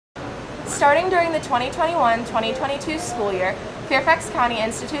Starting during the 2021-2022 school year, Fairfax County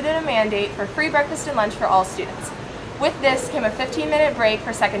instituted a mandate for free breakfast and lunch for all students. With this came a 15-minute break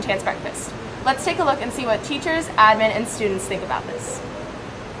for Second Chance Breakfast. Let's take a look and see what teachers, admin, and students think about this.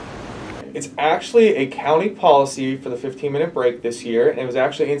 It's actually a county policy for the 15-minute break this year, and it was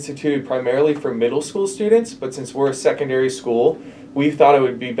actually instituted primarily for middle school students, but since we're a secondary school, we thought it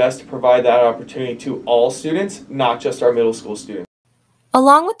would be best to provide that opportunity to all students, not just our middle school students.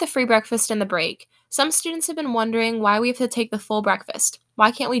 Along with the free breakfast and the break, some students have been wondering why we have to take the full breakfast.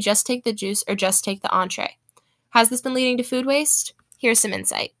 Why can't we just take the juice or just take the entree? Has this been leading to food waste? Here's some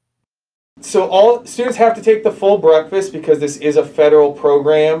insight. So all students have to take the full breakfast because this is a federal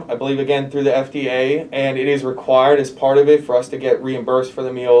program, I believe again through the FDA, and it is required as part of it for us to get reimbursed for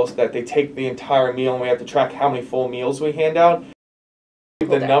the meals, that they take the entire meal, and we have to track how many full meals we hand out.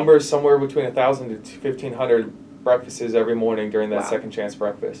 The number is somewhere between 1,000 to 1,500 breakfasts every morning during that Second Chance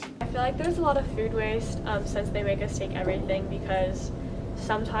Breakfast. I feel like there's a lot of food waste since they make us take everything, because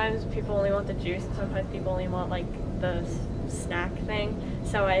sometimes people only want the juice and sometimes people only want like the snack thing.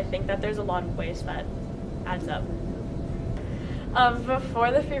 So I think that there's a lot of waste that adds up.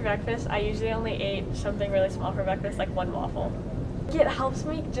 Before the free breakfast, I usually only ate something really small for breakfast, like one waffle. It helps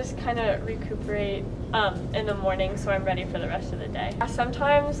me just kind of recuperate in the morning so I'm ready for the rest of the day.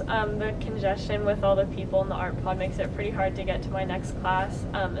 Sometimes the congestion with all the people in the art pod makes it pretty hard to get to my next class,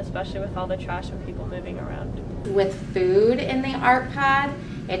 especially with all the trash and people moving around. With food in the art pod,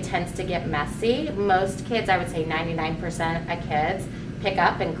 it tends to get messy. Most kids, I would say 99% of kids, pick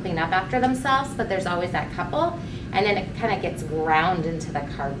up and clean up after themselves, but there's always that couple, and then it kind of gets ground into the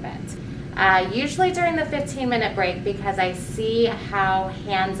carpet. Usually during the 15-minute break, because I see how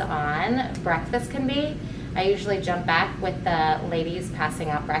hands-on breakfast can be, I usually jump back with the ladies passing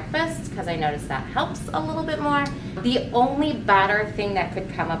out breakfast because I notice that helps a little bit more. The only better thing that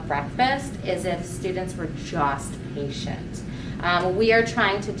could come of breakfast is if students were just patient. We are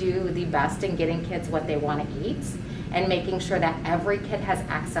trying to do the best in getting kids what they want to eat and making sure that every kid has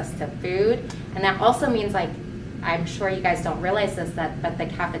access to food, and that also means, like, I'm sure you guys don't realize this, but the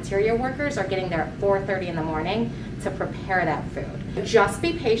cafeteria workers are getting there at 4:30 in the morning to prepare that food. Just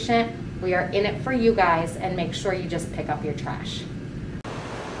be patient. We are in it for you guys, and make sure you just pick up your trash.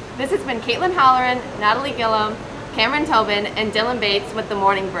 This has been Caitlin Halloran, Natalie Gillum, Cameron Tobin, and Dylan Bates with The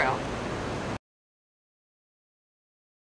Morning Brew.